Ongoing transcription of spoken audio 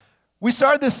We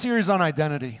started this series on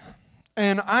identity,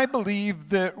 and I believe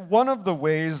that one of the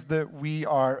ways that we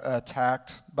are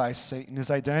attacked by Satan is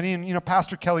identity. And,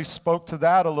 Pastor Kelly spoke to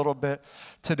that a little bit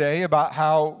today about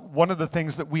how one of the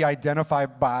things that we identify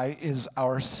by is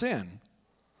our sin.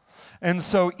 And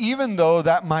so even though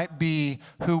that might be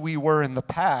who we were in the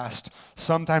past,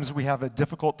 sometimes we have a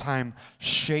difficult time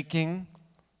shaking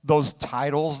those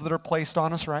titles that are placed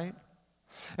on us, right?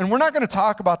 And we're not going to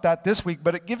talk about that this week,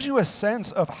 but it gives you a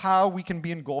sense of how we can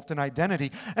be engulfed in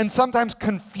identity and sometimes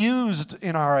confused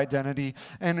in our identity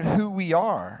and who we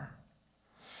are.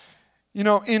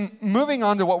 In moving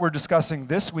on to what we're discussing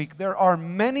this week, there are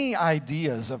many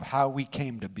ideas of how we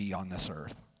came to be on this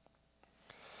earth.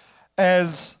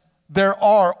 As there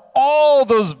are all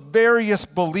those various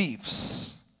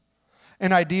beliefs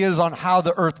and ideas on how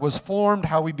the earth was formed,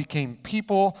 how we became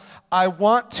people, I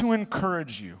want to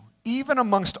encourage you, even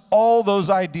amongst all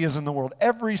those ideas in the world,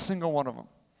 every single one of them.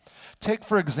 Take,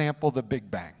 for example, the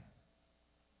Big Bang.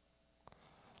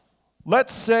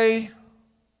 Let's say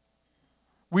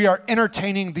we are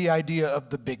entertaining the idea of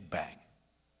the Big Bang.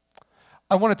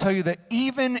 I want to tell you that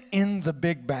even in the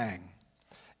Big Bang,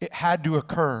 it had to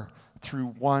occur through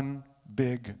one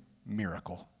big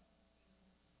miracle.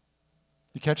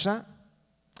 You catch that?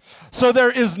 So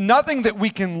there is nothing that we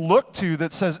can look to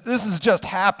that says this is just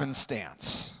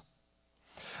happenstance.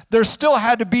 There still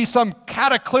had to be some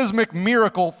cataclysmic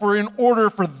miracle in order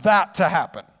for that to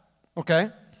happen, okay?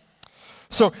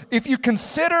 So if you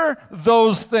consider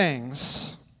those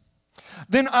things,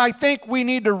 then I think we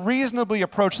need to reasonably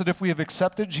approach that if we have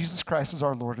accepted Jesus Christ as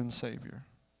our Lord and Savior.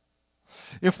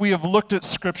 If we have looked at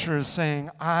Scripture as saying,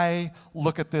 I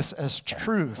look at this as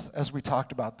truth, as we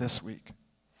talked about this week.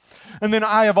 And then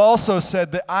I have also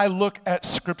said that I look at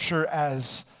Scripture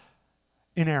as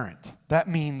inerrant. That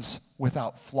means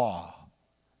without flaw.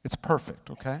 It's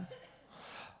perfect, okay?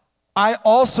 I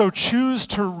also choose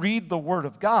to read the Word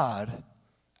of God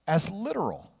as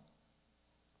literal.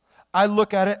 I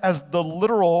look at it as the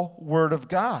literal Word of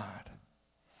God.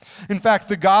 In fact,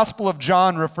 the Gospel of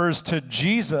John refers to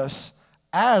Jesus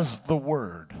as the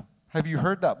Word. Have you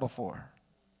heard that before?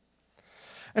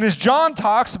 And as John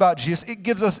talks about Jesus, it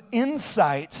gives us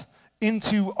insight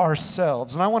into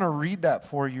ourselves. And I want to read that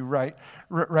for you right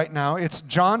now. It's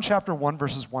John chapter 1,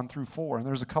 verses 1 through 4. And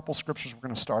there's a couple scriptures we're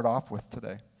going to start off with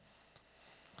today.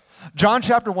 John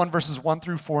chapter 1, verses 1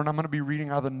 through 4, and I'm going to be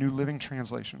reading out of the New Living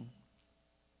Translation.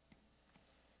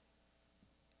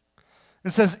 It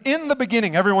says, in the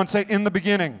beginning, everyone say, in the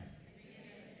beginning.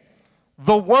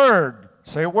 The Word,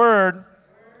 say Word.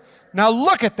 Now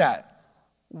look at that.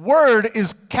 Word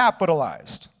is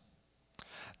capitalized.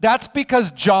 That's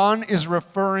because John is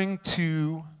referring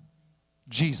to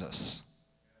Jesus.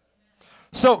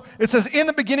 So it says, in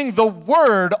the beginning, the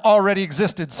Word already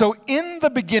existed. So in the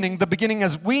beginning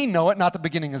as we know it, not the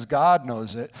beginning as God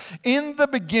knows it, in the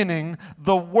beginning,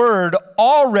 the Word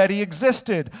already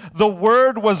existed. The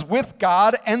Word was with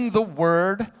God, and the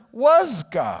Word was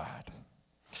God.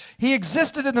 He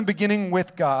existed in the beginning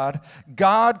with God.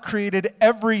 God created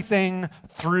everything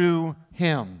through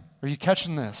Him. Are you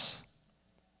catching this?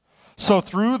 So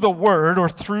through the Word, or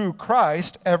through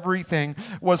Christ, everything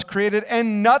was created,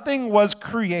 and nothing was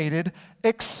created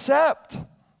except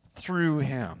through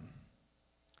Him.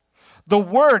 The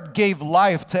Word gave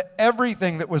life to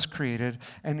everything that was created,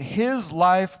 and His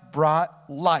life brought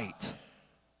light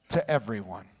to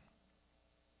everyone.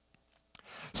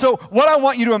 So what I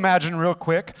want you to imagine real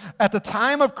quick, at the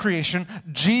time of creation,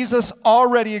 Jesus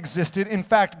already existed. In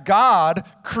fact, God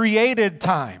created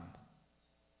time.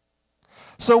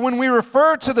 So when we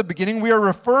refer to the beginning, we are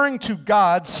referring to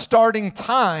God starting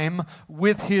time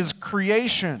with His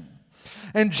creation.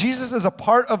 And Jesus is a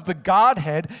part of the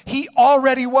Godhead. He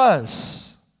already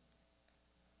was.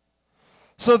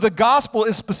 So the gospel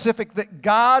is specific that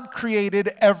God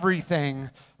created everything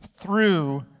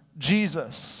through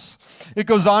Jesus. It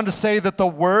goes on to say that the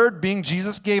Word, being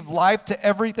Jesus, gave life to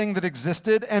everything that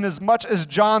existed. And as much as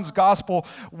John's gospel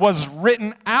was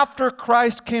written after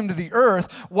Christ came to the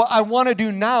earth, what I want to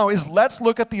do now is let's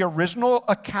look at the original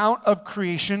account of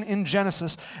creation in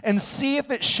Genesis and see if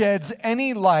it sheds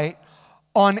any light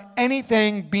on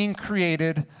anything being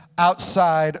created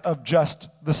outside of just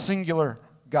the singular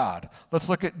God. Let's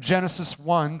look at Genesis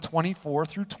 1, 24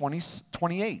 through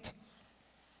 28.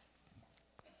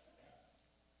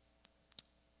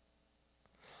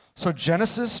 So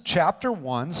Genesis chapter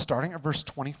 1, starting at verse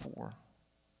 24.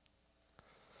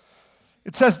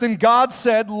 It says, then God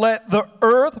said, let the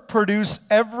earth produce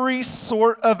every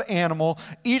sort of animal,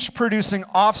 each producing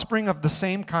offspring of the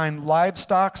same kind,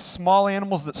 livestock, small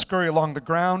animals that scurry along the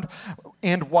ground,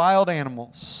 and wild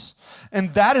animals. And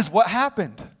that is what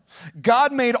happened.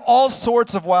 God made all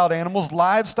sorts of wild animals,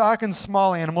 livestock and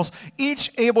small animals, each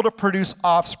able to produce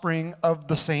offspring of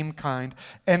the same kind.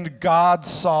 And God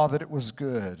saw that it was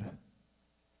good.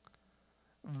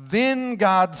 Then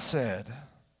God said,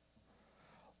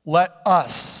 let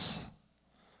us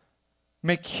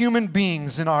make human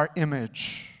beings in our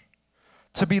image,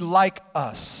 to be like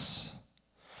us.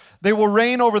 They will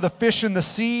reign over the fish in the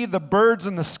sea, the birds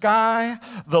in the sky,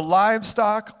 the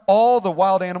livestock, all the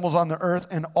wild animals on the earth,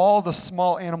 and all the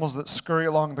small animals that scurry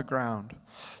along the ground.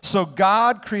 So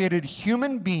God created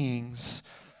human beings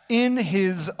in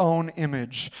his own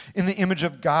image. In the image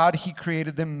of God, he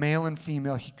created them, male and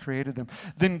female, he created them.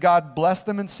 Then God blessed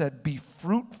them and said, be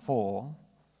fruitful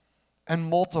and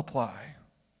multiply.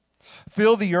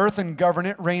 Fill the earth and govern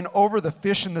it, reign over the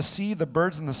fish in the sea, the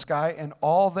birds in the sky, and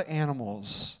all the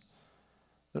animals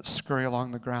that scurry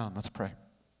along the ground. Let's pray.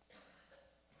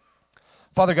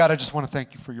 Father God, I just want to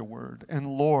thank you for your word. And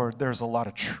Lord, there's a lot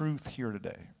of truth here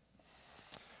today.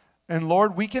 And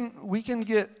Lord, we can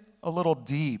get a little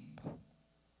deep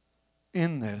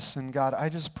in this. And God, I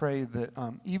just pray that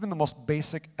even the most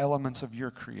basic elements of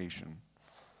your creation,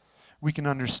 we can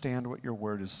understand what your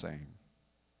word is saying.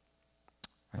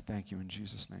 I thank you in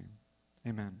Jesus' name.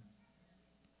 Amen.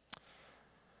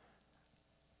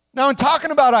 Now, in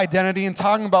talking about identity and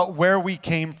talking about where we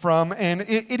came from, and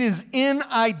it is in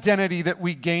identity that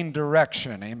we gain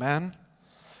direction. Amen?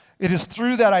 It is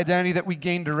through that identity that we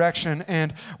gain direction.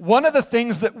 And one of the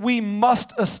things that we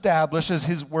must establish, as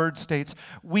his word states,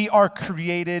 we are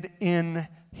created in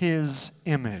his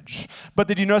image. But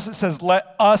did you notice it says,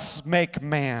 let us make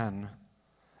man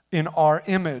in our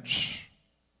image?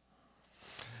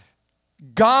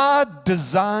 God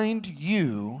designed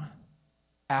you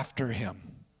after him.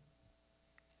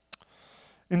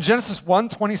 In Genesis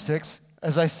 1:26,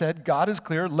 as I said, God is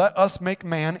clear, let us make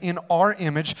man in our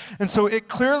image. And so it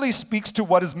clearly speaks to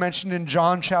what is mentioned in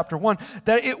John chapter 1,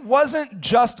 that it wasn't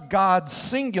just God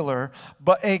singular,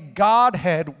 but a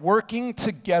Godhead working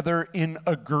together in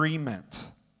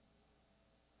agreement.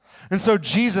 And so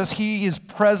Jesus, he is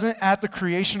present at the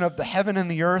creation of the heaven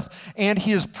and the earth, and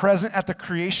he is present at the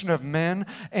creation of men.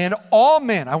 And all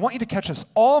men, I want you to catch this,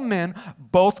 all men,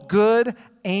 both good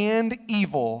and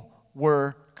evil,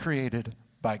 were created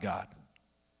by God.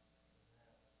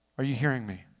 Are you hearing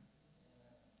me?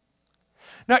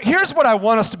 Now, here's what I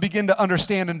want us to begin to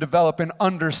understand and develop in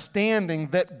understanding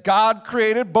that God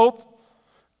created both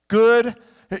good.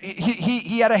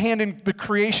 He had a hand in the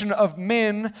creation of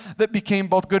men that became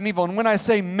both good and evil. And when I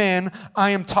say men,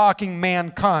 I am talking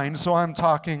mankind. So I'm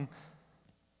talking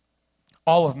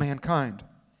all of mankind.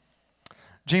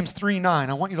 James 3:9.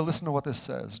 I want you to listen to what this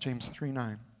says. James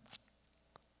 3:9.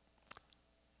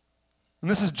 And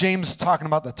this is James talking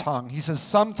about the tongue. He says,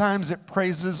 sometimes it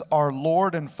praises our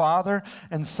Lord and Father,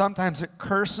 and sometimes it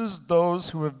curses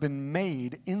those who have been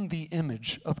made in the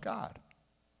image of God.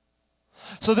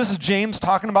 So this is James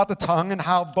talking about the tongue and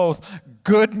how both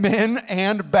good men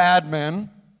and bad men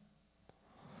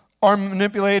are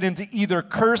manipulated into either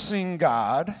cursing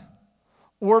God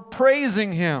or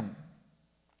praising him.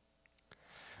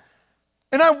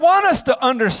 And I want us to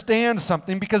understand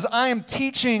something because I am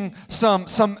teaching some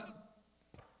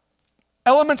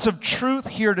elements of truth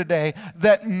here today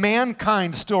that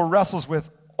mankind still wrestles with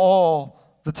all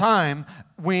the time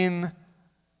when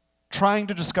trying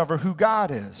to discover who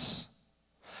God is.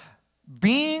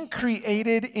 Being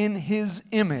created in his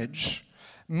image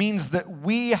means that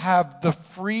we have the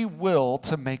free will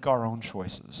to make our own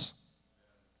choices.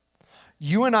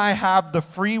 You and I have the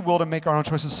free will to make our own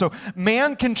choices. So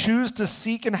man can choose to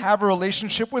seek and have a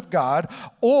relationship with God,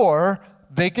 or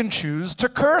they can choose to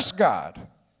curse God.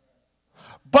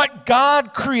 But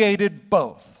God created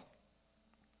both.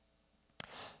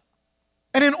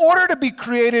 And in order to be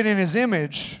created in his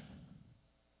image,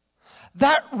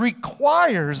 that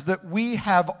requires that we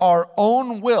have our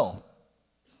own will,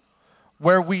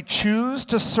 where we choose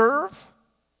to serve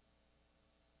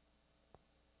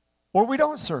or we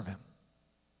don't serve him.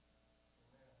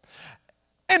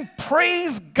 And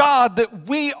praise God that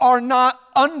we are not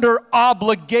under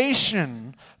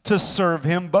obligation to serve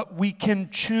him, but we can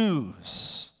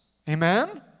choose.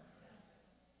 Amen?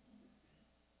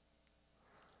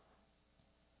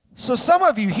 So some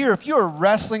of you here, if you are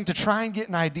wrestling to try and get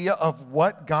an idea of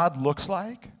what God looks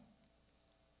like,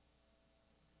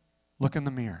 look in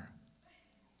the mirror.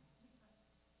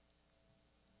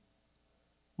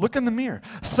 Look in the mirror.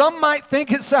 Some might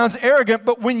think it sounds arrogant,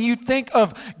 but when you think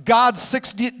of God's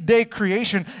 6-day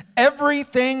creation,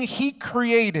 everything he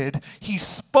created, he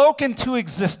spoke into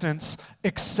existence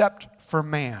except for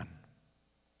man.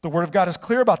 The Word of God is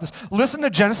clear about this. Listen to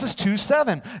Genesis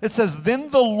 2:7. It says, "Then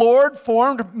the Lord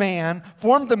formed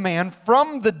the man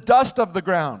from the dust of the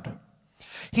ground.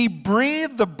 He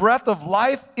breathed the breath of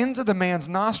life into the man's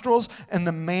nostrils, and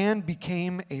the man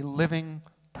became a living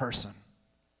person."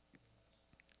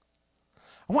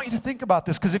 I want you to think about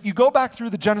this, because if you go back through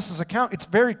the Genesis account, it's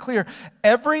very clear.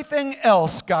 Everything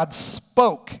else God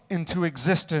spoke into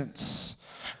existence.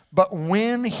 But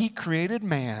when he created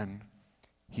man,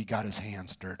 he got his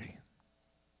hands dirty.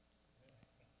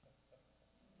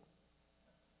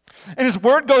 And his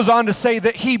word goes on to say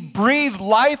that he breathed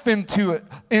life into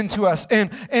us. And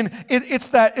it's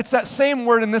that same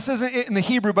word, and this isn't it in the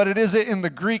Hebrew, but it is it in the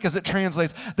Greek as it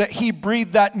translates, that he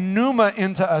breathed that pneuma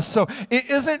into us. So it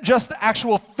isn't just the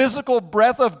actual physical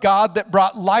breath of God that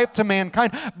brought life to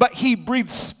mankind, but he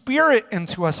breathed spirit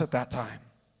into us at that time.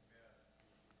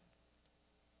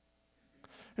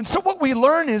 And so what we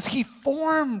learn is he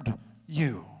formed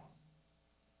you.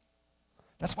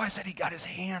 That's why I said he got his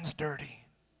hands dirty.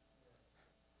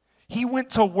 He went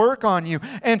to work on you.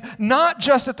 And not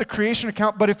just at the creation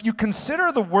account, but if you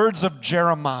consider the words of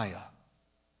Jeremiah,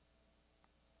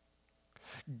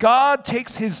 God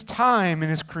takes his time in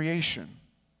his creation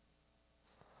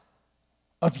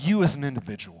of you as an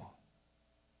individual.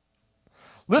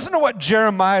 Listen to what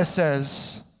Jeremiah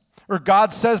says, or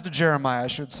God says to Jeremiah, I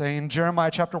should say, in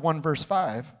Jeremiah chapter 1, verse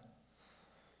 5.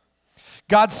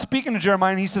 God's speaking to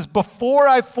Jeremiah, and he says, "Before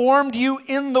I formed you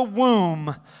in the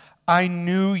womb, I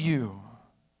knew you.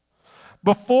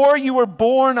 Before you were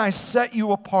born, I set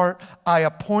you apart. I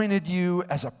appointed you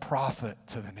as a prophet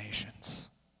to the nations."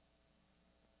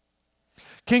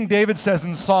 King David says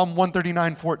in Psalm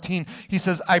 139:14, he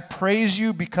says, "I praise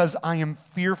you because I am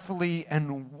fearfully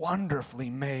and wonderfully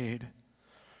made.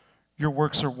 Your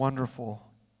works are wonderful.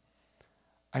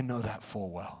 I know that full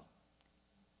well."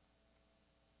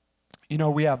 You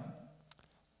know, we have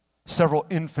several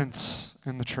infants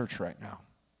in the church right now.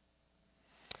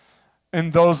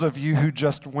 And those of you who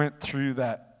just went through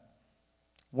that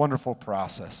wonderful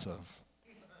process of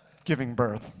giving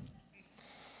birth.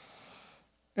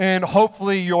 And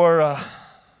hopefully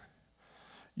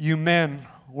you men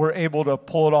were able to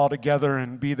pull it all together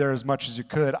and be there as much as you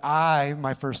could.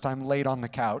 My first time, laid on the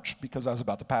couch because I was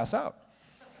about to pass out.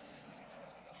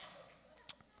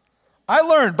 I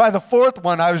learned by the fourth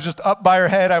one, I was just up by her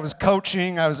head. I was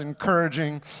coaching, I was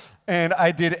encouraging, and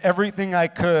I did everything I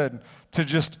could to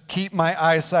just keep my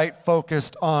eyesight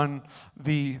focused on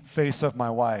the face of my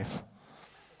wife.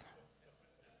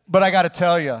 But I got to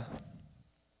tell you,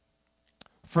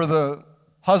 for the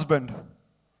husband,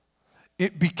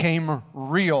 it became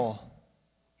real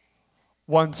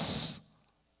once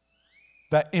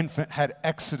that infant had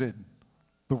exited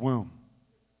the womb.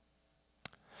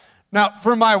 Now,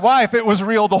 for my wife, it was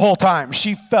real the whole time.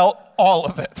 She felt all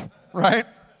of it, right?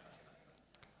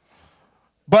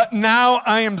 But now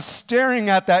I am staring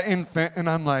at that infant and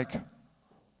I'm like,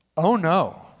 oh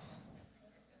no,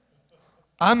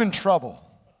 I'm in trouble.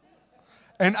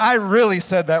 And I really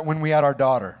said that when we had our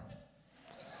daughter.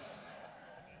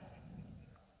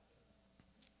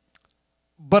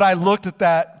 But I looked at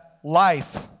that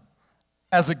life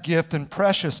as a gift and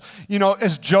precious. You know,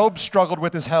 as Job struggled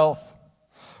with his health,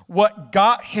 what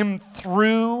got him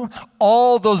through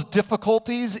all those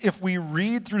difficulties, if we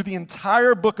read through the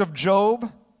entire book of Job,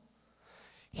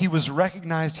 he was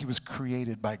recognized he was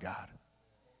created by God.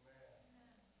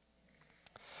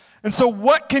 And so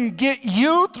what can get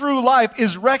you through life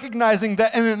is recognizing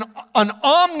that an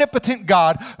omnipotent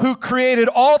God who created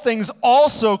all things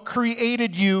also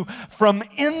created you from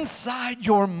inside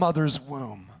your mother's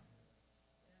womb.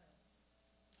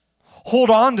 Hold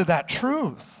on to that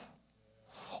truth.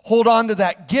 Hold on to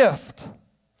that gift.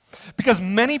 Because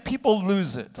many people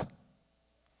lose it.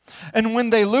 And when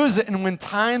they lose it and when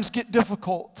times get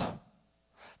difficult,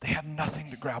 they have nothing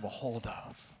to grab a hold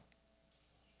of.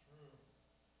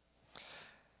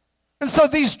 And so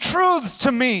these truths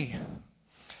to me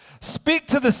speak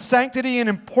to the sanctity and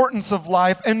importance of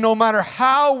life. And no matter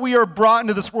how we are brought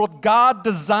into this world, God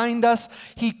designed us,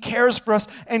 He cares for us,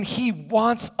 and He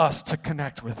wants us to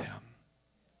connect with Him.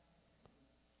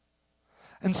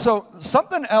 And so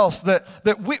something else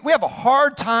that we have a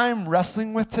hard time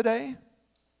wrestling with today,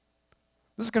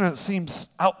 this is going to seem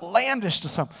outlandish to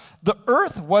some. The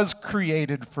earth was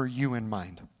created for you in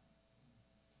mind.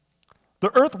 The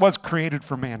earth was created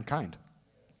for mankind.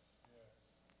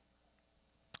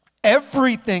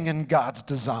 Everything in God's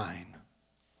design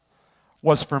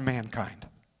was for mankind.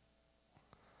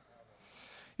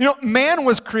 Man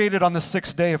was created on the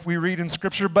sixth day, if we read in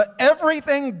Scripture, but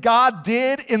everything God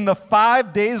did in the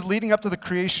 5 days leading up to the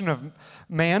creation of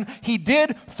man, he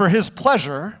did for his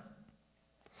pleasure,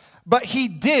 but he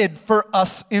did for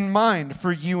us in mind,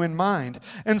 for you in mind.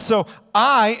 And so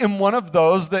I am one of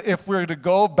those that if we're to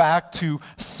go back to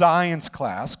science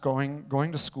class,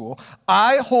 going to school,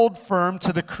 I hold firm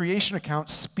to the creation account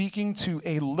speaking to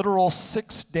a literal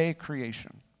 6-day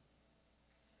creation.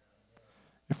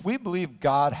 If we believe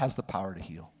God has the power to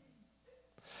heal,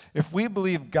 if we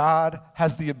believe God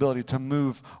has the ability to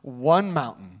move one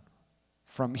mountain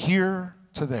from here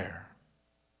to there,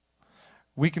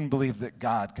 we can believe that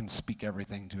God can speak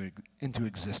everything into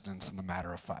existence in the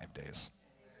matter of 5 days.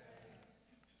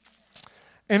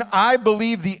 And I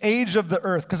believe the age of the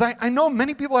earth, because I know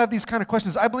many people have these kind of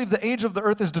questions. I believe the age of the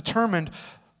earth is determined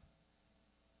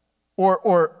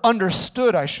or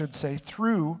understood, I should say,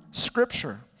 through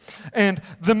Scripture. And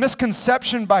the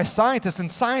misconception by scientists, and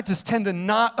scientists tend to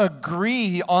not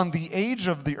agree on the age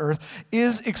of the earth,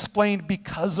 is explained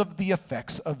because of the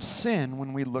effects of sin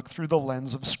when we look through the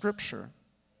lens of Scripture.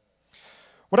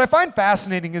 What I find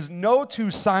fascinating is no two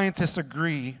scientists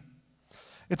agree,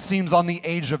 it seems, on the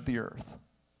age of the earth.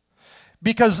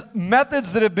 Because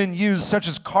methods that have been used, such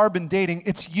as carbon dating,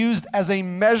 it's used as a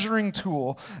measuring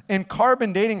tool, and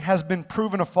carbon dating has been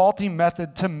proven a faulty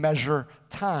method to measure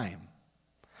time.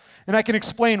 And I can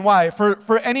explain why.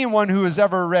 For anyone who has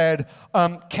ever read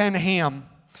Ken Ham,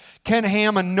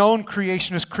 a known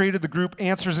creationist, created the group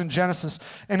Answers in Genesis.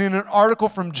 And in an article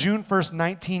from June 1st,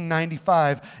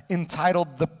 1995,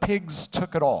 entitled "The Pigs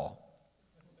Took It All,"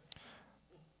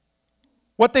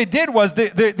 what they did was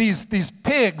these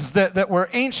pigs that were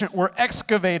ancient were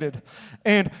excavated.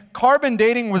 And carbon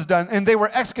dating was done, and they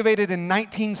were excavated in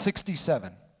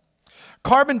 1967.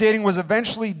 Carbon dating was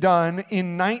eventually done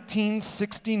in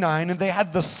 1969, and they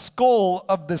had the skull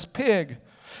of this pig.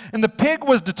 And the pig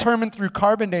was determined through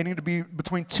carbon dating to be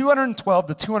between 212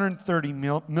 to 230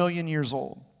 million years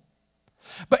old.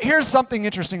 But here's something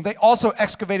interesting. They also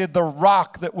excavated the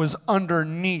rock that was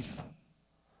underneath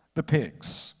the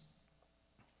pigs.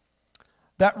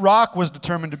 That rock was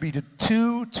determined to be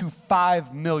 2 to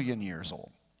 5 million years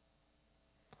old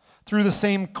through the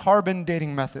same carbon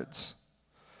dating methods.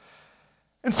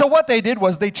 And so what they did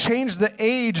was they changed the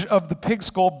age of the pig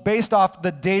skull based off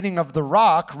the dating of the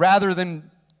rock rather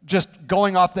than just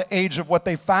going off the age of what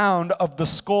they found of the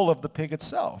skull of the pig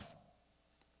itself.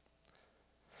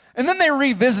 And then they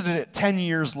revisited it 10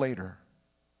 years later.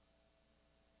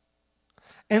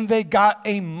 And they got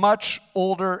a much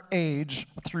older age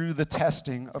through the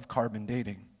testing of carbon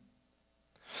dating.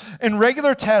 And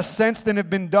regular tests since then have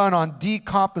been done on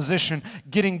decomposition,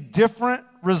 getting different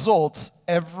results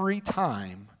every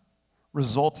time,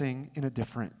 resulting in a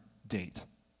different date.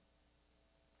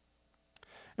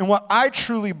 And what I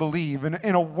truly believe,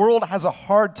 and a world has a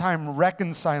hard time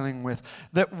reconciling with,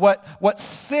 that what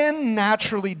sin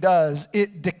naturally does,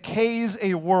 it decays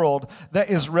a world that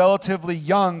is relatively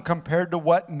young compared to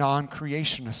what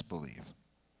non-creationists believe.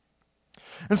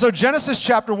 And so Genesis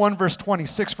chapter 1, verse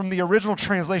 26 from the original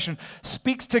translation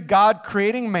speaks to God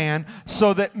creating man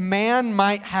so that man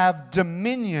might have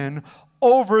dominion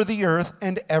over the earth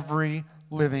and every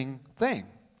living thing.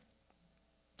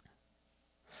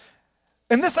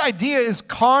 And this idea is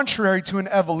contrary to an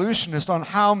evolutionist on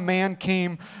how man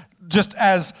came just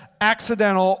as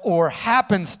accidental or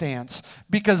happenstance,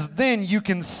 because then you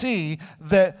can see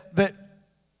that the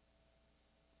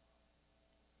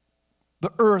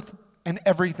earth and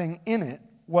everything in it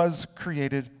was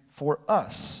created for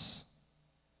us.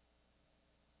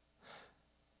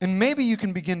 And maybe you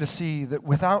can begin to see that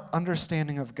without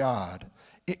understanding of God,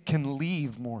 it can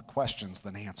leave more questions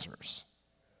than answers.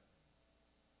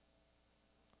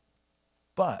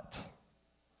 But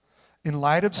in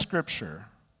light of Scripture,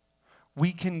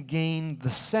 we can gain the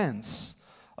sense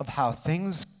of how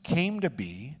things came to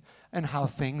be and how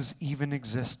things even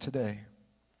exist today.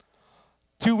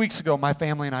 2 weeks ago, my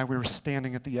family and I, we were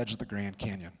standing at the edge of the Grand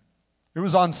Canyon. It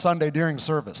was on Sunday during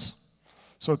service.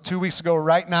 So 2 weeks ago,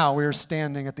 right now, we were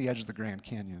standing at the edge of the Grand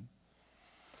Canyon.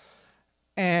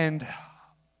 And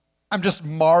I'm just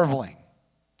marveling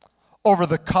over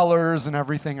the colors and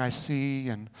everything I see.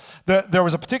 And there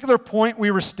was a particular point we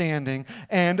were standing,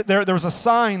 and there was a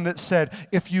sign that said,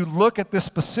 if you look at this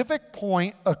specific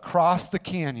point across the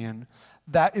canyon,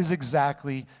 that is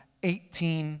exactly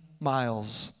 18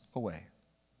 miles away.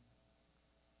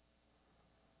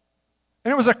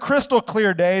 And it was a crystal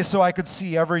clear day, so I could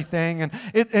see everything. And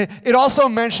it also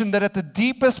mentioned that at the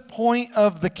deepest point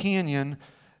of the canyon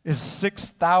is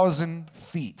 6,000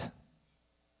 feet.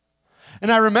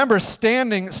 And I remember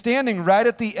standing right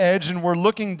at the edge, and we're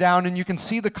looking down, and you can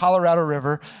see the Colorado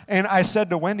River. And I said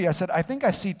to Wendy, I said, I think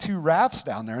I see 2 rafts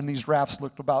down there. And these rafts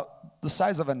looked about the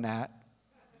size of a gnat.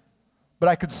 But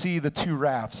I could see the 2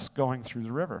 rafts going through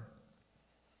the river.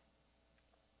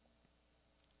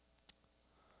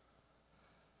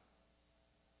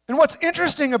 And what's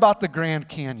interesting about the Grand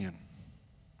Canyon,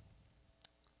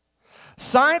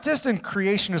 scientists and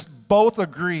creationists both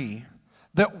agree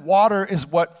that water is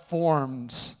what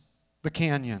forms the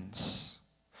canyons.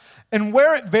 And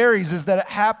where it varies is that it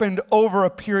happened over a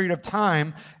period of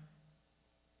time,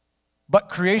 but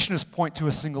creationists point to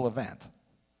a single event.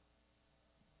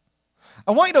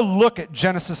 I want you to look at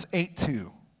Genesis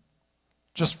 8:2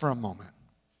 just for a moment.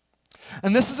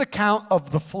 And this is an account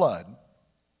of the flood.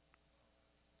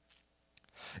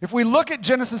 If we look at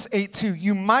Genesis 8:2,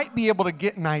 you might be able to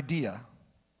get an idea.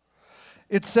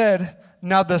 It said,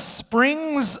 now the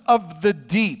springs of the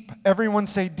deep, everyone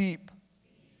say deep,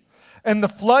 and the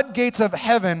floodgates of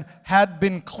heaven had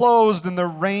been closed, and the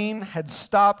rain had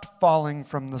stopped falling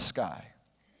from the sky.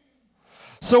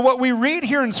 So what we read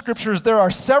here in Scripture is there are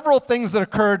several things that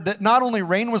occurred, that not only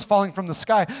rain was falling from the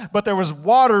sky, but there was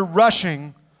water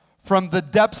rushing from the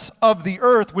depths of the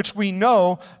earth, which we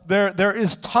know there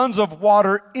is tons of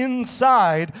water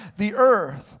inside the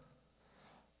earth.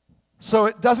 So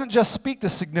it doesn't just speak to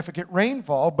significant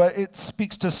rainfall, but it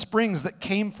speaks to springs that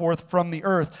came forth from the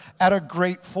earth at a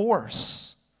great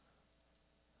force.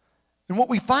 And what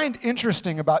we find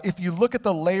interesting about, if you look at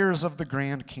the layers of the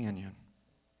Grand Canyon,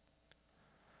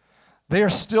 they are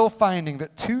still finding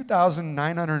that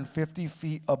 2,950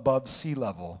 feet above sea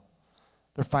level,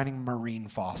 they're finding marine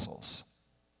fossils.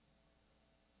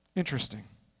 Interesting.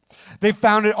 They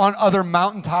found it on other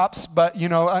mountaintops, but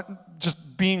just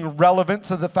being relevant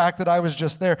to the fact that I was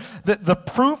just there, the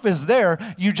proof is there.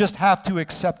 You just have to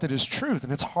accept it as truth.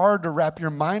 And it's hard to wrap your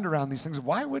mind around these things.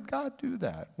 Why would God do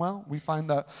that? Well, we find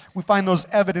those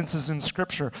evidences in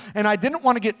Scripture. And I didn't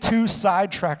want to get too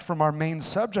sidetracked from our main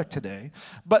subject today,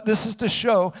 but this is to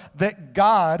show that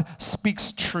God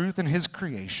speaks truth in His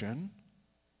creation.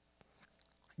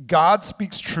 God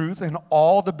speaks truth in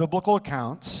all the biblical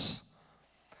accounts.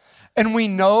 And we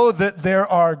know that there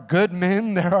are good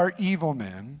men, there are evil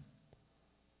men.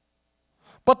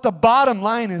 But the bottom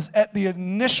line is, at the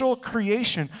initial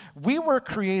creation, we were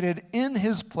created in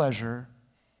His pleasure,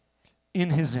 in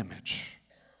His image.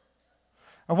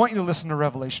 I want you to listen to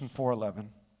Revelation 4:11.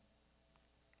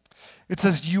 It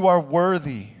says, you are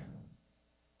worthy,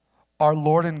 our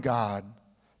Lord and God,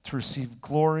 to receive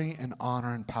glory and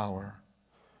honor and power,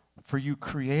 for you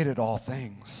created all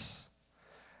things.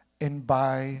 And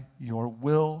by your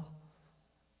will,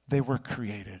 they were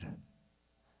created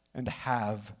and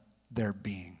have their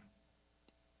being.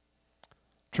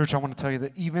 Church, I want to tell you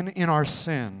that even in our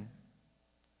sin,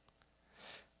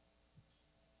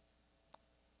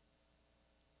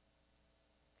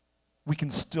 we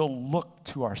can still look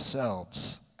to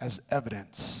ourselves as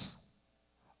evidence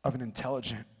of an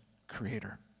intelligent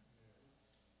creator.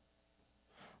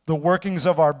 The workings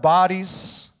of our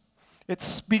bodies, it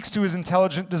speaks to His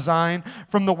intelligent design,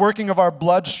 from the working of our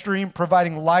bloodstream,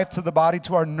 providing life to the body,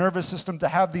 to our nervous system to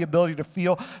have the ability to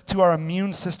feel, to our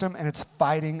immune system and its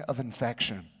fighting of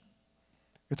infection.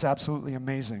 It's absolutely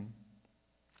amazing.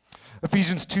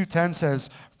 Ephesians 2:10 says,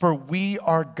 for we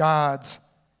are God's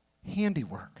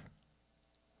handiwork.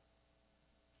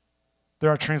 There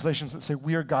are translations that say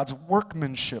we are God's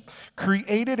workmanship,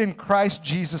 created in Christ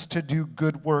Jesus to do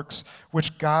good works,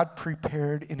 which God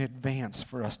prepared in advance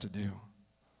for us to do.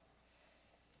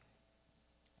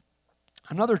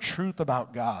 Another truth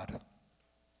about God,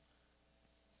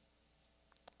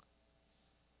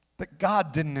 that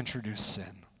God didn't introduce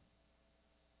sin.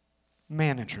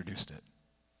 Man introduced it.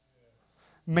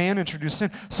 Man introduced sin.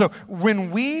 So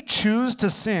when we choose to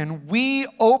sin, we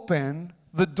open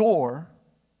the door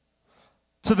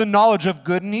to the knowledge of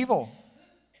good and evil.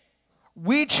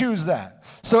 We choose that.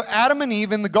 So Adam and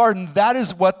Eve in the garden, that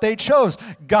is what they chose.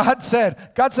 God said,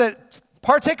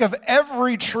 partake of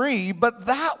every tree, but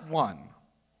that one.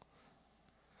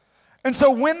 And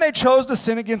so when they chose to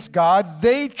sin against God,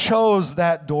 they chose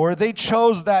that door. They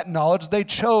chose that knowledge. They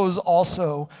chose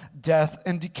also death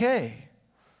and decay.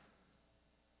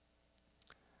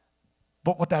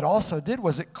 But what that also did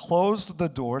was it closed the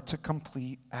door to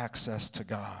complete access to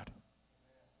God.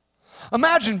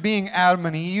 Imagine being Adam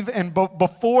and Eve and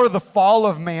before the fall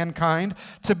of mankind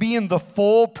to be in the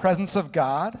full presence of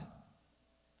God.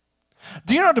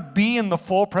 Do you know, to be in the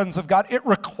full presence of God, it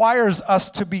requires us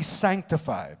to be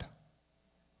sanctified.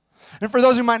 And for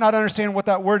those who might not understand what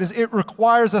that word is, it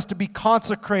requires us to be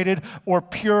consecrated or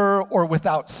pure or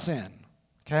without sin.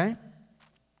 Okay?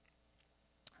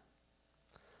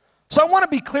 So I want to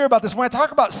be clear about this. When I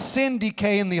talk about sin,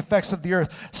 decay, and the effects of the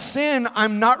earth, sin,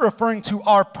 I'm not referring to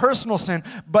our personal sin,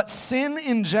 but sin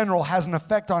in general has an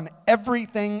effect on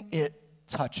everything it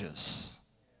touches.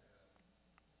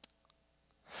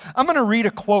 I'm going to read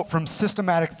a quote from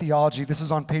Systematic Theology. This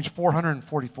is on page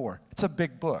 444. It's a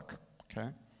big book, okay?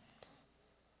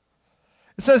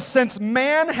 It says, since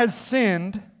man has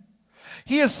sinned,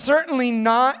 he is certainly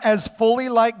not as fully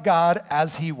like God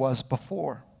as he was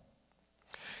before.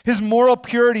 His moral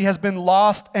purity has been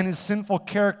lost, and his sinful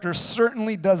character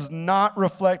certainly does not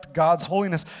reflect God's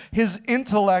holiness. His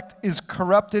intellect is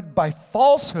corrupted by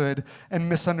falsehood and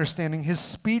misunderstanding. His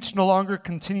speech no longer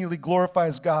continually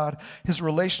glorifies God. His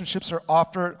relationships are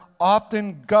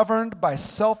often governed by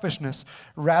selfishness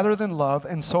rather than love,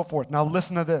 and so forth. Now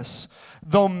listen to this.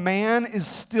 Though man is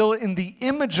still in the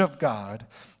image of God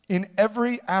in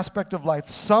every aspect of life,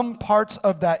 some parts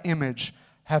of that image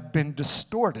have been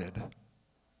distorted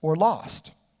or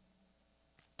lost.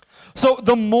 So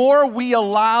the more we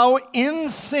allow in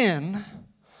sin,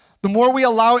 the more we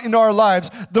allow into our lives,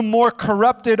 the more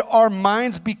corrupted our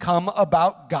minds become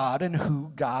about God and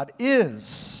who God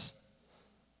is.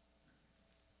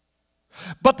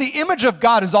 But the image of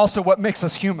God is also what makes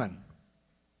us human.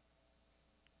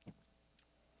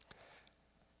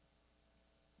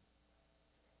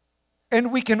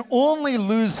 And we can only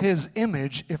lose his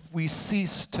image if we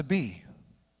cease to be.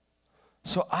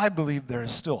 So I believe there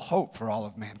is still hope for all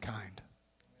of mankind.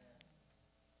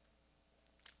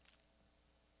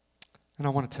 And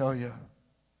I want to tell you,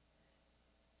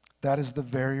 that is the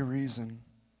very reason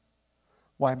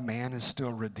why man is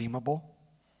still redeemable.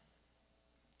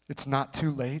 It's not too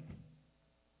late.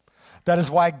 That is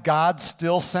why God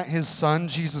still sent his son,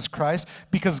 Jesus Christ,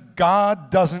 because God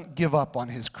doesn't give up on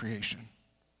his creation.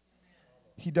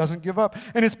 He doesn't give up.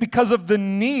 And it's because of the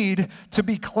need to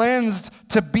be cleansed,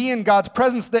 to be in God's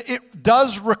presence, that it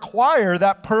does require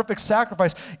that perfect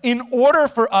sacrifice in order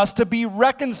for us to be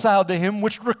reconciled to him,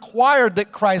 which required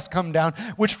that Christ come down,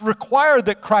 which required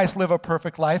that Christ live a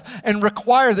perfect life, and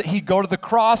required that he go to the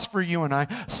cross for you and I,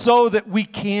 so that we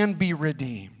can be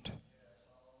redeemed.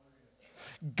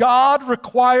 God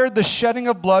required the shedding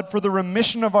of blood for the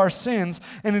remission of our sins,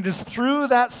 and it is through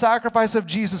that sacrifice of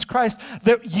Jesus Christ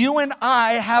that you and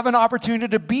I have an opportunity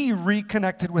to be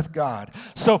reconnected with God.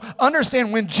 So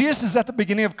understand, when Jesus is at the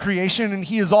beginning of creation and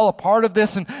he is all a part of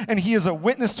this and he is a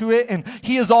witness to it, and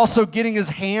he is also getting his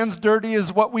hands dirty,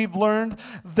 is what we've learned,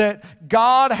 that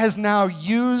God has now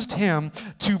used him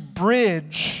to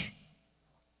bridge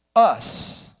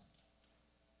us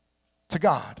to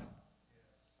God.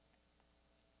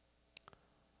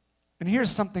 And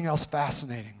here's something else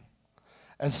fascinating.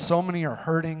 As so many are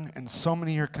hurting and so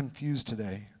many are confused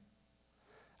today,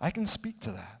 I can speak to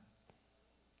that.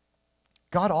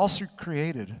 God also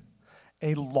created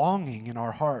a longing in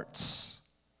our hearts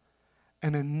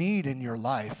and a need in your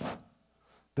life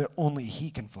that only he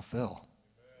can fulfill.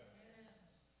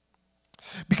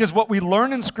 Because what we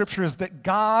learn in Scripture is that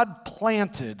God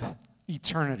planted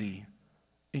eternity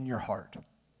in your heart.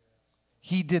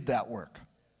 He did that work.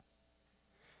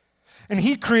 And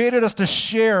he created us to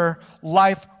share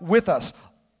life with us.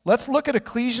 Let's look at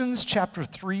Ecclesiastes chapter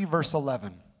 3, verse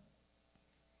 11.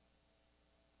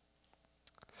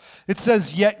 It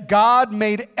says, "Yet God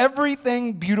made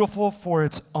everything beautiful for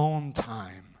its own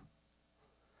time.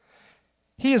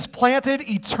 He has planted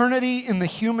eternity in the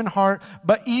human heart,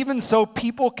 but even so,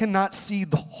 people cannot see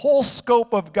the whole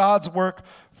scope of God's work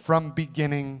from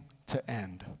beginning to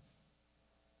end."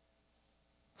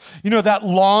 You know, that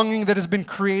longing that has been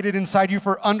created inside you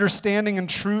for understanding and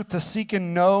truth, to seek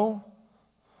and know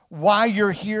why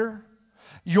you're here,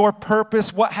 your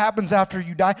purpose, what happens after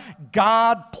you die.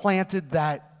 God planted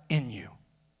that in you.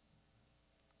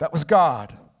 That was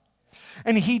God.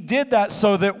 And he did that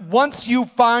so that once you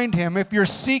find him, if you're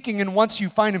seeking and once you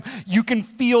find him, you can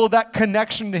feel that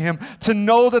connection to him, to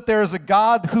know that there is a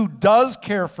God who does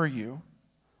care for you.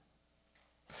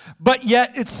 But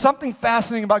yet, it's something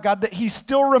fascinating about God that he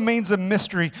still remains a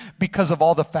mystery because of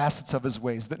all the facets of his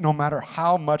ways, that no matter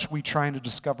how much we try to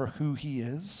discover who he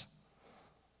is,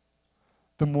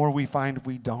 the more we find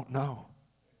we don't know.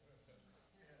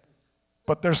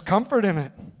 But there's comfort in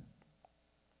it.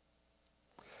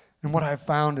 And what I've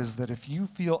found is that if you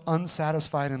feel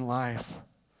unsatisfied in life,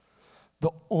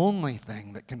 the only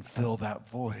thing that can fill that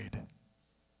void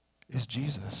is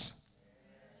Jesus.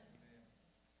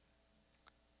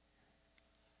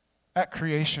 At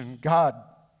creation, God,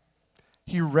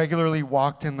 he regularly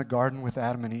walked in the garden with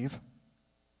Adam and Eve.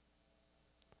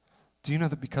 Do you know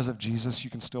that because of Jesus, you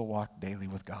can still walk daily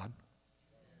with God?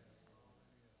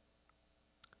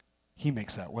 He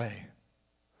makes that way.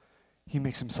 He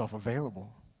makes himself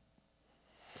available.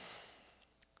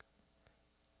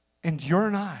 And you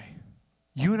and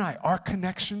I, our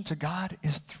connection to God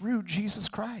is through Jesus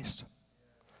Christ.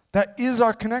 That is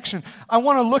our connection. I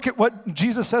want to look at what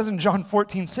Jesus says in John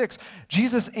 14:6.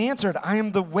 Jesus answered, I am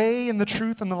the way and the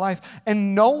truth and the life,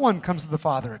 and no one comes to the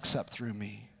Father except through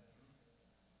me.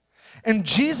 And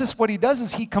Jesus, what he does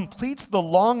is he completes the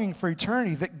longing for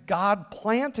eternity that God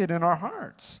planted in our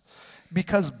hearts.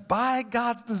 Because by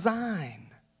God's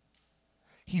design,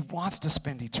 he wants to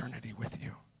spend eternity with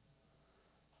you.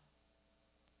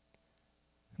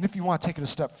 And if you want to take it a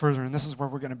step further, and this is where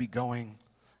we're going to be going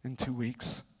in 2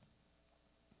 weeks,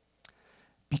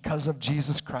 because of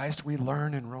Jesus Christ, we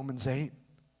learn in Romans 8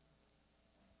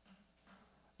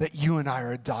 that you and I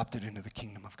are adopted into the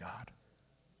kingdom of God.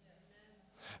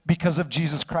 Because of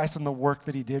Jesus Christ and the work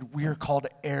that he did, we are called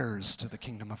heirs to the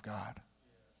kingdom of God.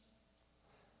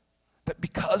 That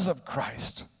because of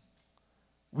Christ,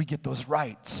 we get those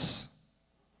rights.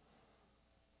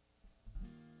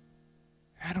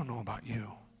 I don't know about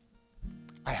you.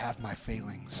 I have my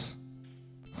failings.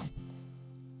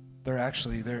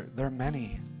 They're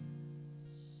many.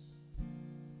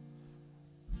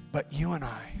 But you and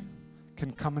I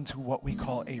can come into what we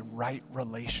call a right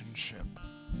relationship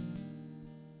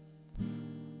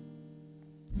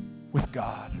with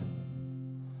God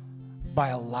by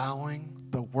allowing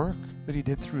the work that he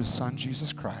did through his son,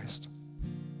 Jesus Christ,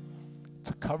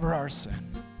 to cover our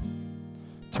sin,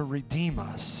 to redeem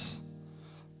us,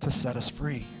 to set us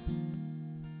free.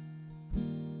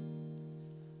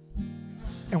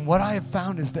 And what I have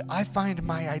found is that I find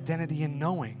my identity in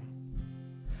knowing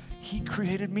he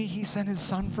created me, he sent his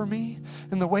son for me,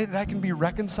 and the way that I can be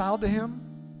reconciled to him,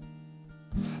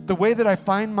 the way that I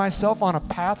find myself on a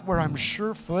path where I'm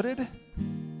sure-footed,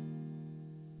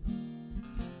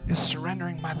 is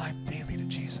surrendering my life daily to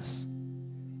Jesus.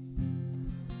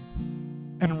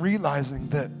 And realizing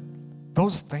that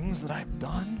those things that I've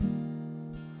done,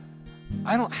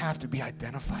 I don't have to be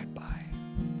identified by.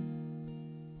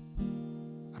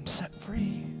 I'm set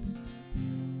free.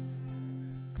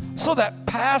 So that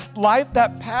past life,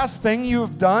 that past thing you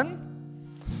have done,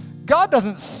 God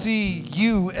doesn't see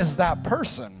you as that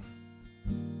person.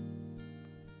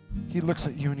 He looks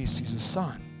at you and he sees his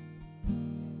son.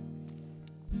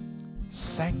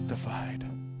 Sanctified,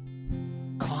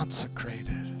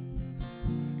 consecrated,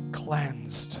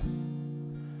 cleansed,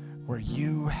 where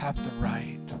you have the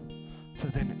right to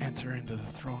then enter into the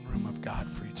throne room of God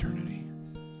for eternity.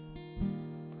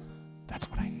 That's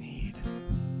what I need.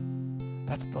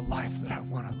 That's the life that I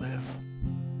want to live.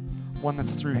 One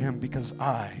that's through him, because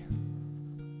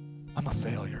I'm a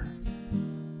failure.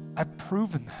 I've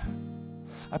proven that.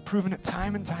 I've proven it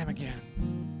time and time again.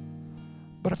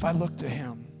 But if I look to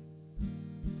him,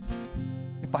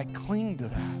 if I cling to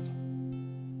that,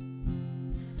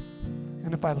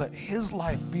 and if I let his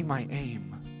life be my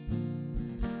aim,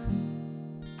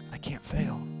 I can't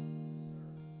fail.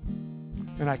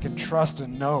 And I can trust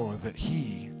and know that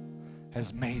he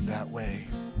has made that way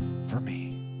for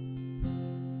me.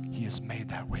 He has made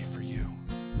that way for you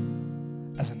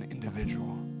as an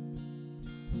individual.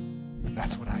 And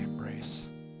that's what I embrace.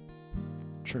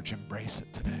 Church, embrace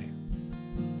it today.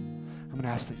 I'm going to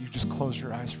ask that you just close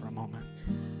your eyes for a moment.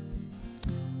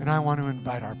 And I want to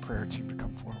invite our prayer team to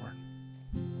come forward.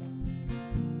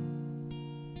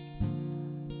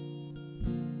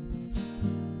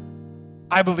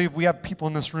 I believe we have people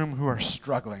in this room who are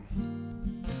struggling.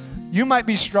 You might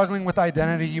be struggling with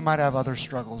identity. You might have other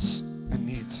struggles and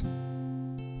needs.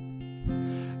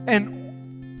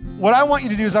 And what I want you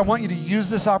to do is I want you to use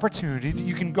this opportunity that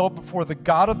you can go before the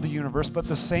God of the universe, but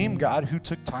the same God who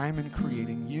took time in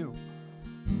creating you.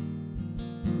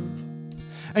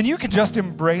 And you can just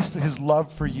embrace his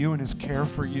love for you and his care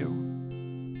for you.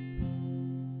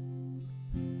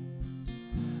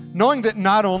 Knowing that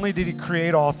not only did he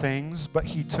create all things, but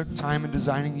he took time in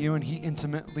designing you and he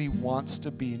intimately wants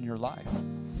to be in your life.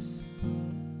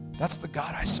 That's the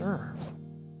God I serve.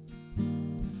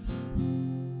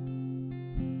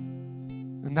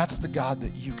 And that's the God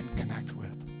that you can connect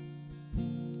with.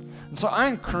 And so I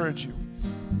encourage you,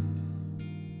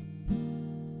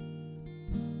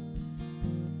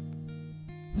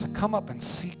 to come up and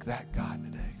seek that God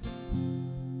today.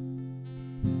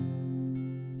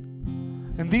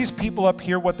 And these people up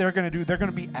here, what they're going to do, they're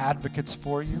going to be advocates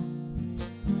for you.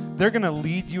 They're going to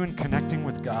lead you in connecting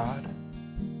with God.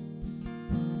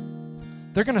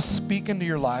 They're going to speak into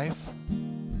your life.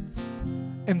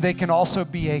 And they can also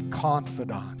be a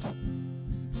confidant.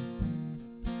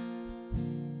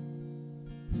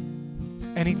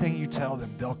 Anything you tell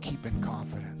them, they'll keep in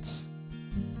confidence.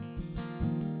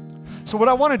 So what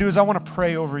I want to do is I want to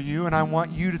pray over you, and I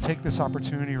want you to take this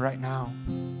opportunity right now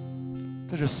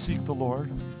to just seek the Lord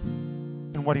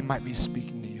and what he might be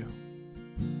speaking to you.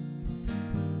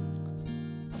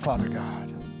 Father God,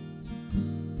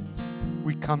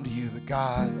 we come to you, the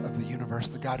God of the universe,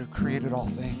 the God who created all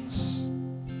things,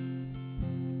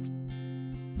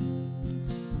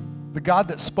 the God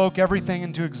that spoke everything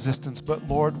into existence. But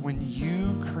Lord, when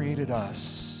you created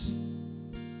us,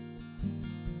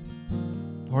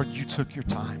 Lord, you took your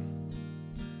time.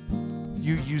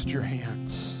 You used your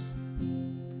hands.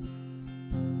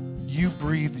 You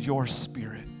breathed your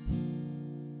spirit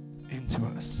into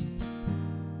us.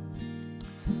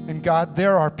 And God,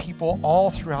 there are people all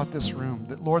throughout this room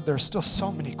that, Lord, there's still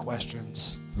so many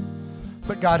questions.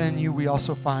 But God, in you, we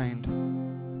also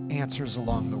find answers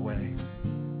along the way.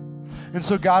 And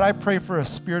so, God, I pray for a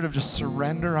spirit of just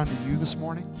surrender unto you this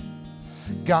morning.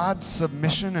 God,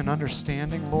 submission and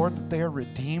understanding, Lord, that they are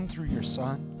redeemed through your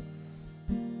Son.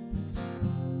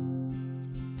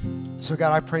 So,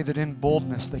 God, I pray that in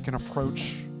boldness they can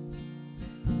approach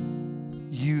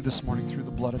you this morning through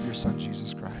the blood of your Son,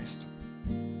 Jesus Christ.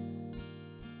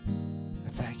 I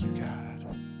thank you, God.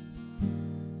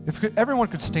 If everyone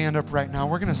could stand up right now,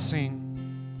 we're going to sing.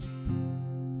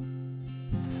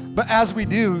 But as we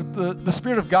do, the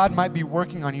Spirit of God might be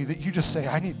working on you that you just say,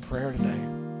 I need prayer today.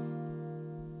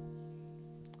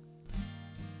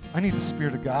 I need the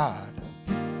Spirit of God.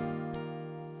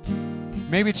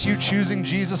 Maybe it's you choosing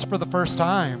Jesus for the first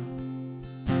time.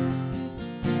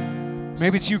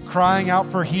 Maybe it's you crying out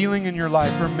for healing in your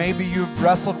life, or maybe you've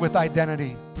wrestled with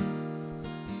identity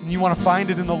and you want to find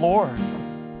it in the Lord.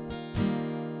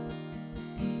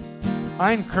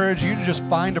 I encourage you to just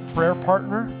find a prayer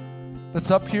partner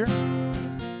that's up here.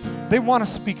 They want to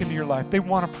speak into your life. They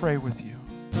want to pray with you.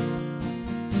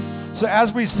 So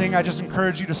as we sing, I just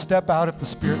encourage you to step out if the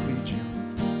Spirit leads you.